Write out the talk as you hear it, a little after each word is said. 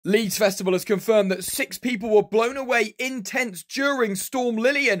Leeds Festival has confirmed that 6 people were blown away in tents during Storm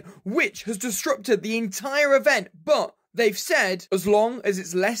Lilian, which has disrupted the entire event, but they've said, as long as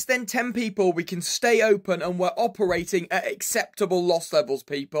it's less than 10 people, we can stay open and we're operating at acceptable loss levels,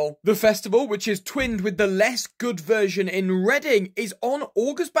 people. The festival, which is twinned with the less good version in Reading, is on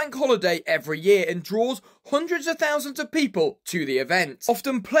August bank holiday every year and draws hundreds of thousands of people to the event.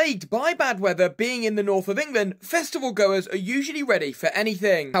 Often plagued by bad weather being in the north of England, festival goers are usually ready for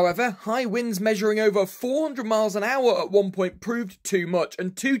anything. However, high winds measuring over 400 miles an hour at one point proved too much,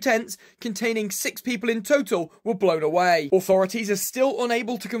 and 2 tents containing 6 people in total were blown away. Authorities are still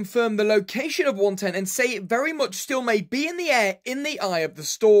unable to confirm the location of one tent and say it very much still may be in the air in the eye of the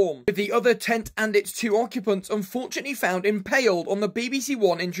storm, with the other tent and its 2 occupants unfortunately found impaled on the BBC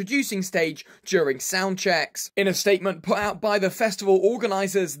One introducing stage during sound checks. In a statement put out by the festival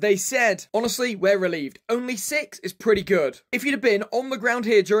organisers, they said, "Honestly, we're relieved. Only 6 is pretty good. If you'd have been on the ground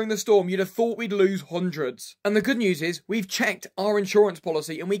here during the storm, you'd have thought we'd lose hundreds. And the good news is, we've checked our insurance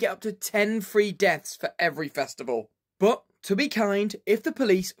policy and we get up to 10 free deaths for every festival. But, to be kind, if the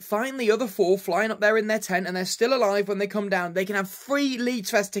police find the other 4 flying up there in their tent and they're still alive when they come down, they can have free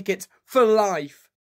Leeds Fest tickets for life."